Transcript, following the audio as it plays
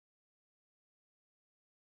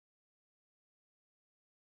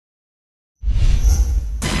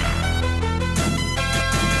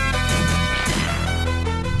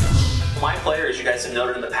guys have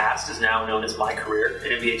noted in the past is now known as MyCAREER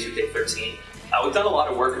in NBA 2K13. We've done a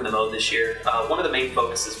lot of work in the mode this year. One of the main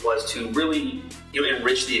focuses was to really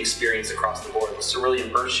enrich the experience across the board, was to really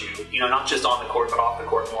immerse you, not just on the court, but off the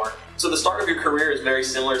court more. So the start of your career is very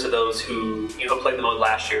similar to those who played the mode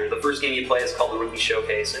last year. The first game you play is called the Rookie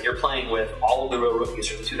Showcase, and you're playing with all of the real rookies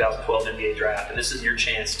from the 2012 NBA Draft, and this is your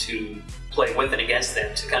chance to play with and against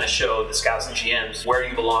them to kind of show the scouts and GMs where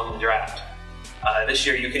you belong in the draft. This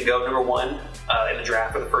year you can go #1 in the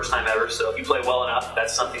draft for the first time ever, so if you play well enough,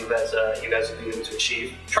 that's something that you guys will be able to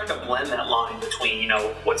achieve. Trying to blend that line between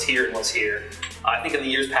what's here and what's here. I think in the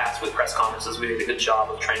years past with press conferences, we did a good job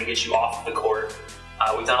of trying to get you off the court.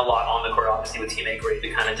 We've done a lot on the court, obviously, with Team MyCAREER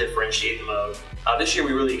to kind of differentiate the mode. This year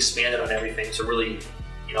we really expanded on everything to really,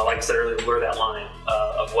 like I said earlier, blur that line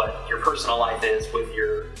of what your personal life is with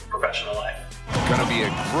your professional life. Gonna be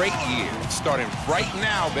a great year, starting right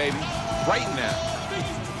now, baby, right now.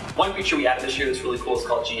 One feature we added this year that's really cool is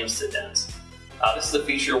called GM sit-downs. This is a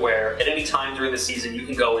feature where at any time during the season you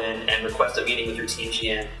can go in and request a meeting with your team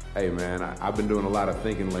GM. Hey man, I've been doing a lot of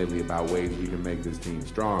thinking lately about ways we can make this team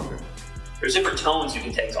stronger. There's different tones you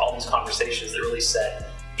can take to all these conversations that really set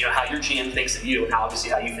how your GM thinks of you and obviously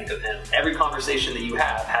how you think of him. Every conversation that you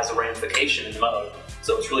have has a ramification in the mode,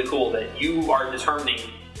 so it's really cool that you are determining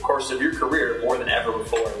the course of your career more than ever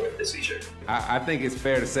before with this feature. I think it's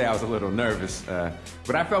fair to say I was a little nervous,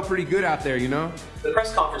 but I felt pretty good out there, The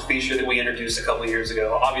press conference feature that we introduced a couple of years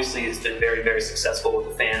ago, obviously it's been very, very successful with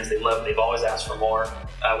the fans. They love it. They've always asked for more.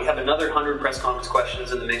 We have another 100 press conference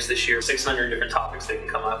questions in the mix this year, 600 different topics that can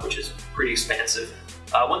come up, which is pretty expansive.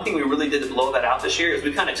 One thing we really did to blow that out this year is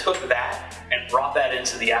we kind of took that and brought that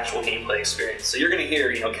into the actual gameplay experience. So you're going to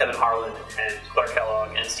hear, Kevin Harlan and Clark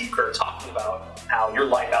Kellogg and Steve Kerr talking about how your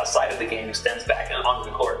life outside of the game extends back onto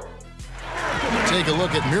the court. Take a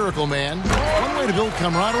look at Miracle Man. One way to build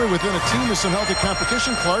camaraderie within a team is some healthy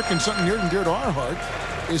competition, Clark, and something near and dear to our heart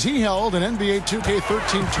is he held an NBA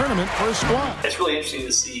 2K13 tournament for his squad. It's really interesting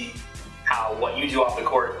to see how what you do off the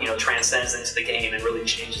court, transcends into the game and really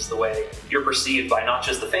changes the way you're perceived by not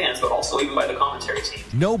just the fans, but also even by the commentary team.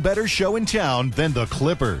 No better show in town than the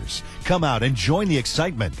Clippers. Come out and join the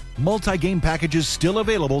excitement. Multi-game packages still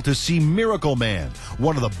available to see Miracle Man,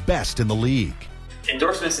 one of the best in the league.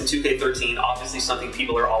 Endorsements in 2K13, obviously something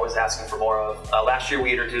people are always asking for more of. Last year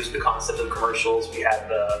we introduced the concept of commercials. We had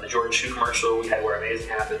the Jordan Shoe commercial. We had Where Amazing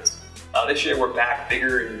Happens. This year we're back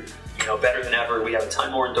bigger and better than ever. We have a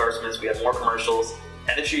ton more endorsements. We have more commercials.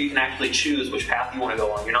 And this year you can actually choose which path you want to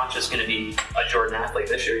go on. You're not just going to be a Jordan athlete.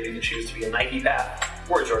 This year you can choose to be a Nike path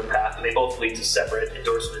or a Jordan path, and they both lead to separate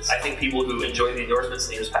endorsements. I think people who enjoy the endorsements in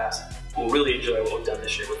the years past will really enjoy what we've done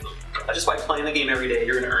this year with them. Just by playing the game every day,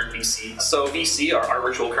 you're going to earn VC. So VC, our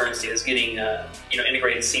virtual currency, is getting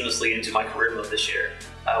integrated seamlessly into MyCAREER mode this year.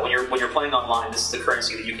 When you're playing online, this is the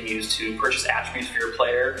currency that you can use to purchase attributes for your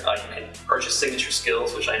player. You can purchase signature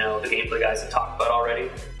skills, which I know the gameplay guys have talked about already.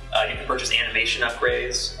 You can purchase animation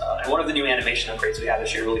upgrades. And one of the new animation upgrades we have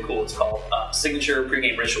this year, really cool, it's called Signature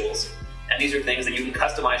Pregame Rituals. And these are things that you can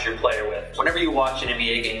customize your player with. Whenever you watch an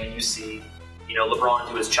NBA game and you see LeBron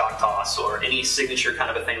do his chalk toss or any signature kind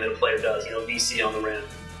of a thing that a player does, VC on the rim.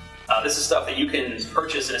 This is stuff that you can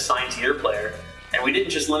purchase and assign to your player. And we didn't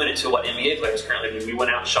just limit it to what NBA players currently do. We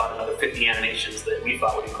went out and shot another 50 animations that we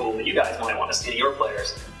thought would be cool that you guys might want to see in your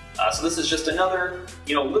players. So this is just another,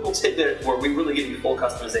 little tidbit where we really give you full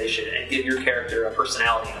customization and give your character a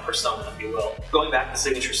personality and a persona, if you will. Going back to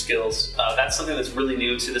signature skills, that's something that's really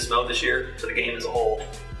new to this mode this year, to the game as a whole.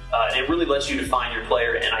 And it really lets you define your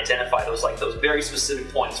player and identify those very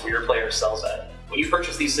specific points where your player excels at. When you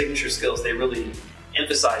purchase these signature skills, they really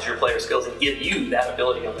emphasize your player skills and give you that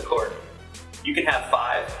ability on the court. You can have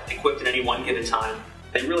 5 equipped at any one given time.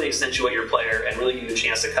 They really accentuate your player and really give you a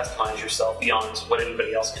chance to customize yourself beyond what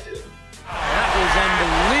anybody else can do. That was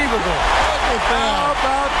unbelievable. How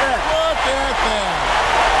about that? Look at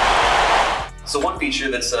that. So one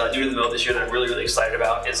feature that's new to the mode this year that I'm really, really excited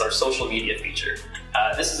about is our social media feature.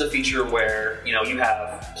 This is a feature where you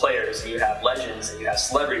have players, and you have legends, and you have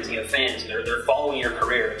celebrities, and you have fans, and they're following your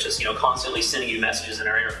career, just constantly sending you messages in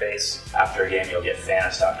our interface. After a game, you'll get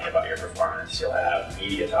fans talking about your performance. You'll have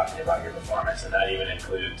media talking about your performance, and that even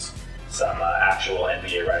includes some actual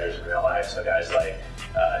NBA writers in real life. So guys like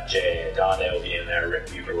Jay Donde will be in there,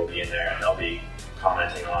 Rick Bucher will be in there, and they'll be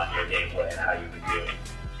commenting on your gameplay and how you've been doing.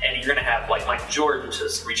 And you're going to have like Michael Jordan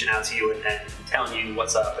just reaching out to you and telling you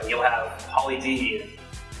what's up. And you'll have Holly D, and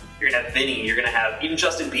you're going to have Vinny, you're going to have even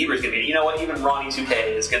Justin Bieber's going to be, even Ronnie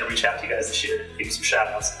 2K is going to reach out to you guys this year, give you some shout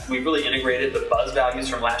outs. We've really integrated the buzz values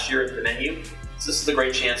from last year into the menu. So this is a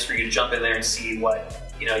great chance for you to jump in there and see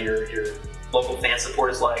what, your local fan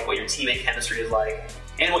support is like, what your teammate chemistry is like,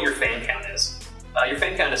 and what your fan count is. Your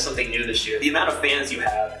fan count is something new this year. The amount of fans you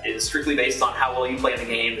have is strictly based on how well you play in the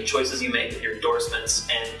game, the choices you make in your endorsements,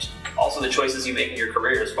 and also the choices you make in your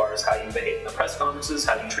career as far as how you behave in the press conferences,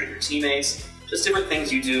 how you treat your teammates, just different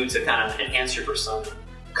things you do to kind of enhance your persona.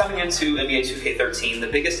 Coming into NBA 2K13, the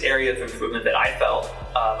biggest area of improvement that I felt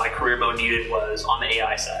my career mode needed was on the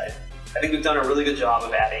AI side. I think we've done a really good job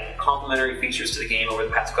of adding complementary features to the game over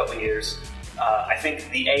the past couple of years. I think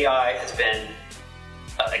the AI has been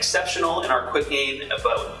exceptional in our quick game,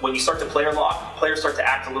 but when you start to player lock, players start to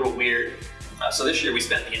act a little weird. So this year we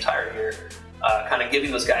spent the entire year kind of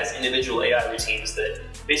giving those guys individual AI routines that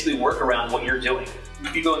basically work around what you're doing.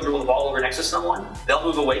 If you go and dribble the ball over next to someone, they'll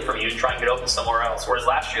move away from you and try and get open somewhere else. Whereas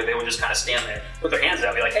last year they would just kind of stand there, put their hands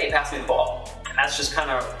out, be like, hey, pass me the ball. And that's just kind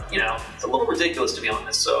of, it's a little ridiculous to be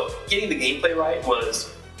honest. So getting the gameplay right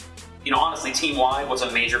was, honestly, team-wide was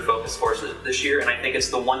a major focus for us this year, and I think it's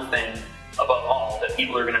the one thing above all that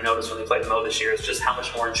people are going to notice when they play the mode this year is just how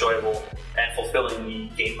much more enjoyable and fulfilling the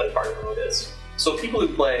gameplay part of the mode is. So people who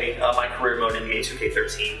play MyCAREER mode in NBA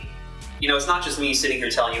 2K13, it's not just me sitting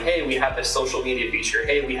here telling you, hey, we have this social media feature,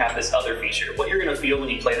 hey, we have this other feature. What you're going to feel when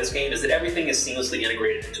you play this game is that everything is seamlessly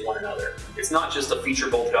integrated into one another. It's not just a feature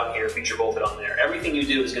bolted on here, feature bolted on there. Everything you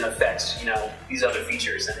do is going to affect, these other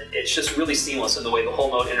features, and it's just really seamless in the way the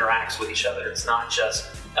whole mode interacts with each other. It's not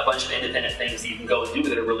just a bunch of independent things that you can go and do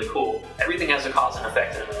that are really cool. Everything has a cause and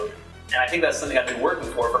effect in the mode. And I think that's something I've been working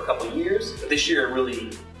for a couple of years, but this year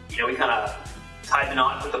really, we kind of tied the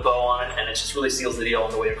knot, put the bow on it, and it just really seals the deal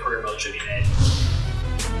on the way a career mode should be made.